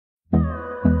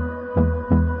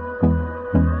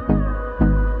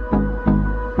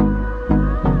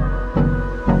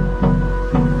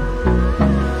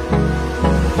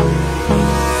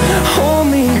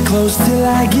close till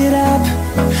I get up.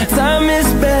 Time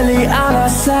is barely on our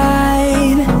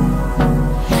side.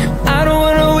 I don't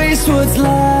wanna waste what's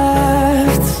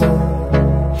left.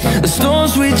 The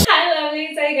storms we Hi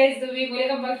lovelies, how you guys doing?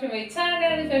 Welcome back to my channel.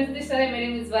 If you're new to this channel, my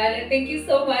name is Violet. Thank you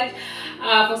so much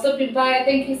for stopping by.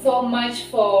 Thank you so much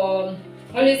for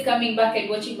always coming back and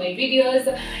watching my videos.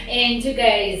 And you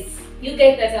guys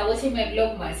that are watching my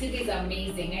vlogmas, you guys are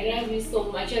amazing. I love you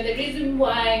so much. And the reason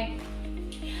why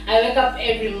I wake up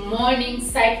every morning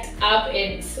psyched up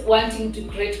and wanting to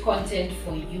create content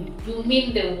for you. You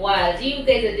mean the world. You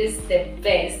guys are just the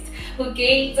best.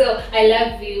 Okay, so I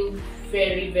love you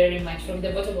very much from the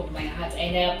bottom of my heart,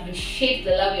 and I appreciate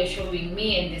the love you're showing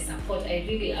me and the support. I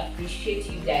really appreciate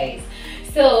you guys.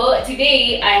 So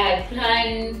today I had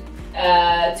planned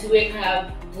to wake up,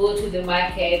 go to the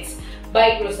market,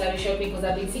 buy grocery shopping, because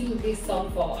I've been singing this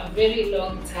song for a very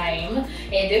long time,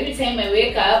 and every time I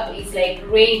wake up it's like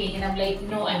raining and I'm like,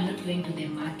 no, I'm not going to the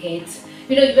market.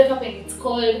 You know, you wake up and it's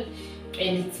cold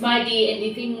and it's muddy and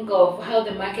you think of how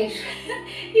the market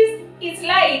it's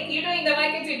like, you know, in the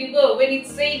market when you go, when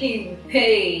it's raining,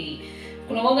 hey,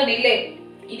 kuna wanga na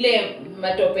ile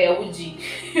matope ya uji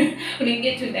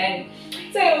unaingia tu ndani.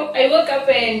 So I woke up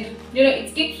and, you know,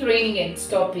 it keeps raining and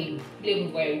stopping.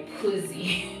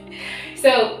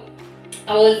 So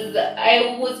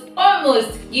I was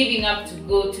almost giving up to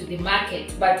go to the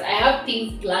market, but I have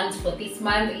things planned for this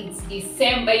month. It's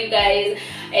December, you guys,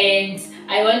 and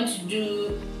I want to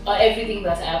do everything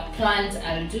that I have planned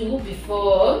I'll do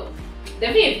before the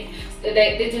 5th, the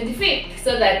 25th,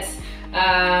 so that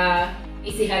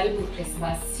it's a happy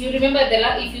Christmas. You remember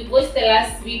if you watched the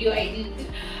last video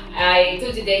I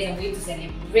told you guys I'm going to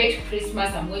celebrate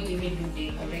Christmas. I'm going to even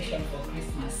do decoration for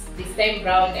Christmas. This time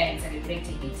round I am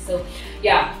celebrating it. So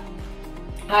yeah,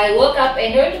 I woke up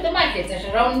and went to the market at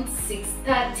around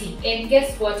 6:30, and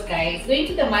guess what, guys? Going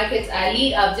to the market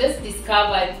early, I've just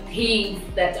discovered things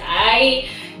that I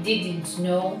didn't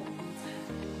know.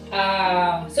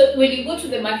 So when you go to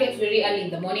the market very early in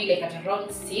the morning, like at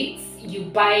around 6, you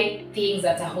buy things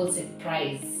at a wholesale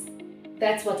price.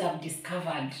 That's what I've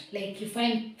discovered. Like, you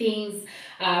find things,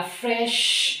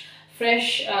 fresh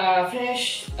things,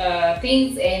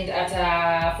 and at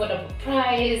a affordable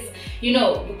price. You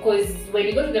know, because when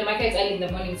you go to the market early in the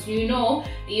morning, so you know,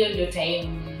 even your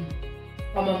time,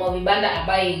 Mama Vibanda are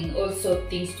buying also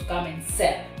things to come and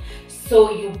sell.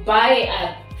 So you buy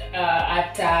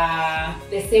at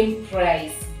the same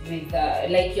price with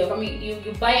like you're coming, you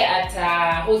buy at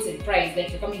a wholesale price,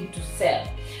 like you're coming to sell.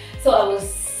 So I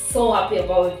was so happy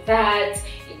about that. I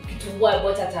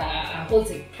bought at a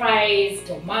wholesale price,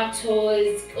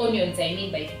 tomatoes, onions, I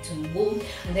mean by Kitumbu,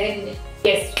 and then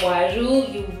yes,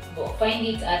 waru, you find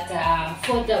it at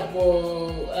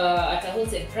affordable, at a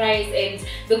wholesale price. And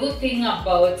the good thing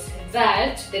about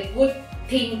that, the good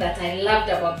thing that I loved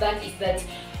about that is that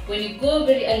when you go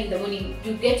very early in the morning,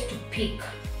 you get to pick,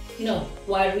 you know,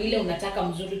 waru ile unataka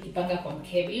mzuri kipanga kwa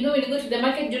mkebe. You know, when you go to the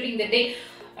market during the day,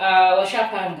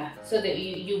 washapanga, so that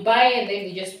you buy and then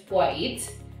you just pour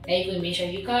it. And you make sure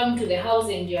you come to the house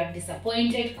and you are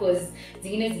disappointed because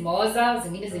zingine zimeoza,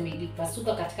 zingine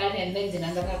zimepasuka katikati, and then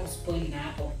zinaanza kuspoil na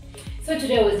hapo. So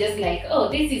today I was just like, oh,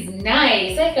 this is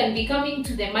nice. I can be coming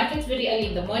to the market very early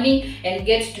in the morning and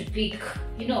get to pick,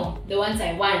 you know, the ones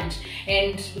I want.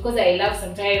 And because I love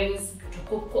sometimes to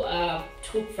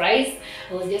cook fries,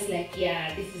 I was just like,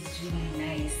 yeah, this is really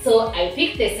nice. So I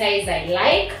picked the size I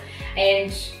like,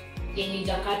 and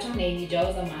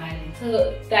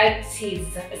so that is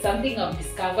something I've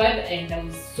discovered, and I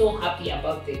was so happy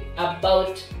about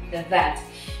that.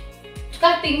 To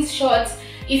cut things short,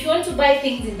 if you want to buy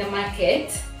things in the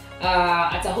market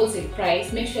at a wholesale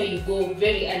price, make sure you go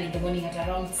very early in the morning at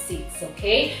around 6,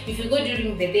 okay? If you go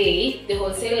during the day, the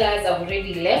wholesalers have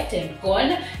already left and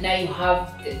gone. Now you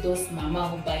have those mama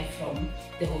who buy from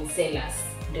the wholesalers.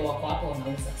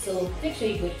 So make sure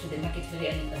you go to the market very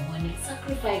early in the morning.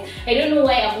 Sacrifice. I don't know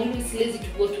why I'm always lazy to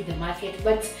go to the market,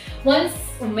 but once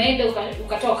umeenda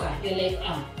ukatoka, you're like,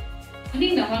 I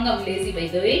think I'm lazy, by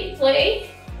the way. Why?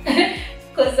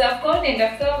 Because I've gone and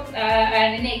I've thought,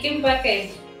 and then I came back and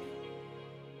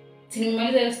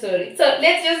the story. So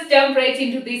let's just jump right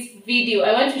into this video.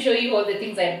 I want to show you all the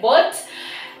things I bought,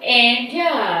 and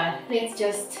yeah, let's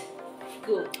just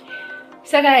go.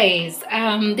 So guys,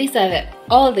 these are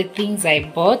all the things I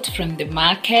bought from the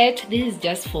market. This is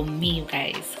just for me, you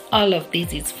guys. All of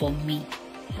this is for me.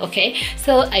 Okay,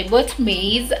 so I bought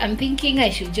maize. I'm thinking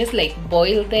I should just like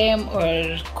boil them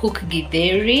or cook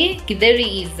githeri.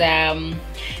 Githeri is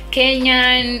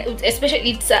Kenyan,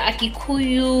 especially it's a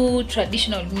Kikuyu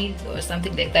traditional meal or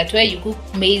something like that, where you cook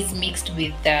maize mixed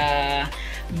with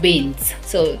beans,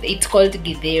 so it's called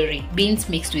githeri, beans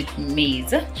mixed with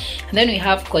maize. And then we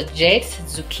have courgette,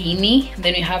 zucchini. And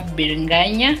then we have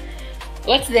biringanya.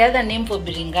 What's the other name for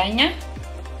biringanya?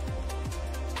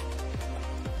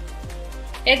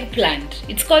 Eggplant.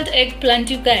 It's called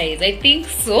eggplant, you guys, I think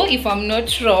so, if I'm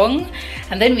not wrong.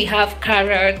 And then we have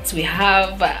carrots, we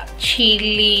have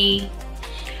chili,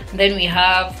 and then we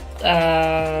have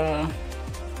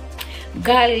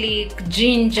garlic,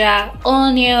 ginger,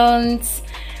 onions,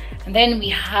 and then we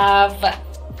have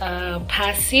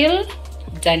basil,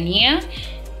 dania,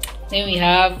 then we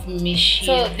have mishi.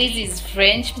 So this is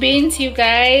French beans, you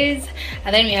guys.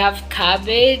 And then we have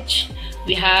cabbage,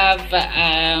 we have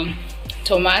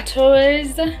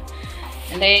tomatoes,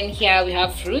 and then here we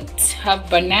have fruit, we have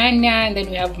banana, and then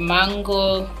we have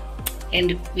mango,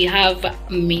 and we have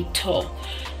mito.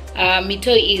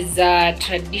 Mito is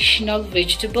traditional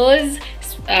vegetables,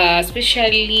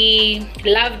 especially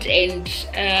loved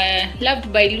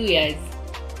by Luyas.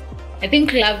 I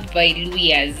think loved by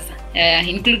Luyas,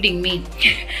 including me.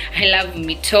 I love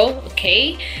mito.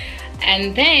 Okay,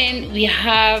 and then we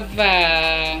have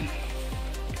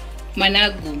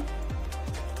managu.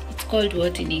 It's called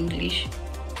what in English?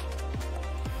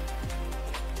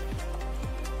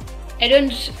 I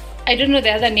don't know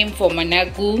the other name for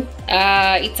managu.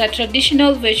 It's a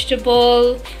traditional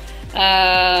vegetable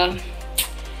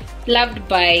loved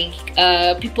by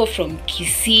people from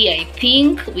Kisii, I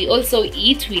think. We also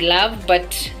eat, we love,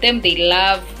 but them they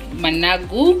love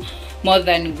managu more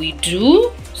than we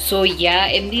do. So yeah,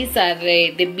 and these are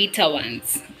the bitter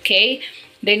ones. Okay,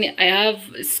 then I have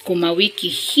skuma wiki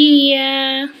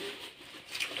here.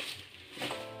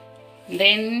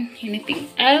 Then anything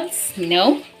else?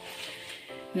 No.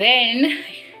 Then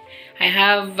I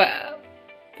have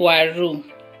waru.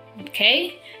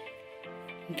 Okay,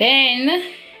 then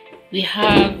we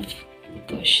have,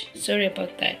 gosh, sorry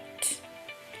about that.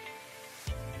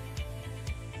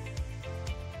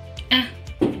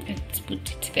 Let's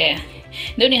put it there.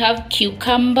 Then we have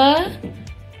cucumber.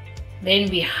 Then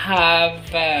we have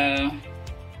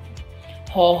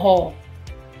hoho,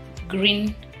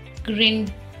 green,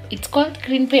 it's called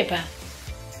green pepper.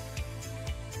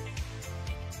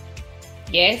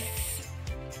 Yes.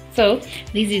 So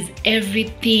this is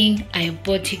everything I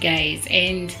bought, you guys,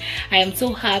 and I am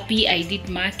so happy I did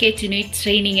market, you know, it's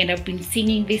raining, and I've been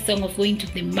singing this song of going to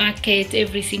the market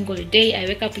every single day. I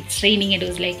wake up, it's raining, and I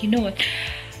was like, you know what,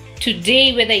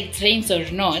 today, whether it rains or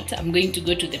not, I'm going to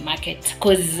go to the market,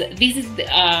 because this is the,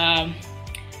 I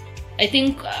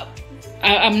think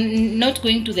I'm not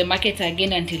going to the market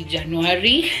again until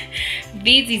January.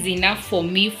 This is enough for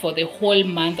me for the whole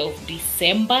month of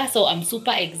December, so I'm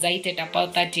super excited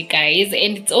about that, you guys.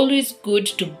 And it's always good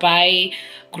to buy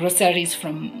groceries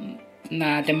from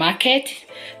the market,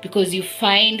 because you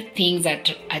find things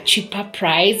at a cheaper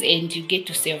price and you get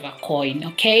to save a coin.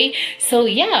 Okay, so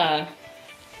yeah.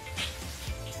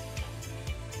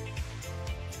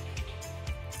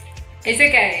 So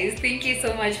guys, thank you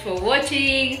so much for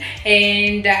watching,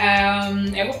 and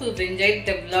I hope you've enjoyed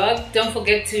the vlog. Don't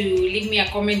forget to leave me a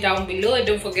comment down below, and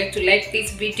don't forget to like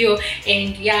this video.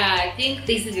 And yeah, I think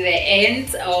this is the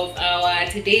end of our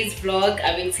today's vlog.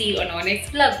 I will see you on our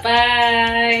next vlog.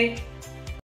 Bye.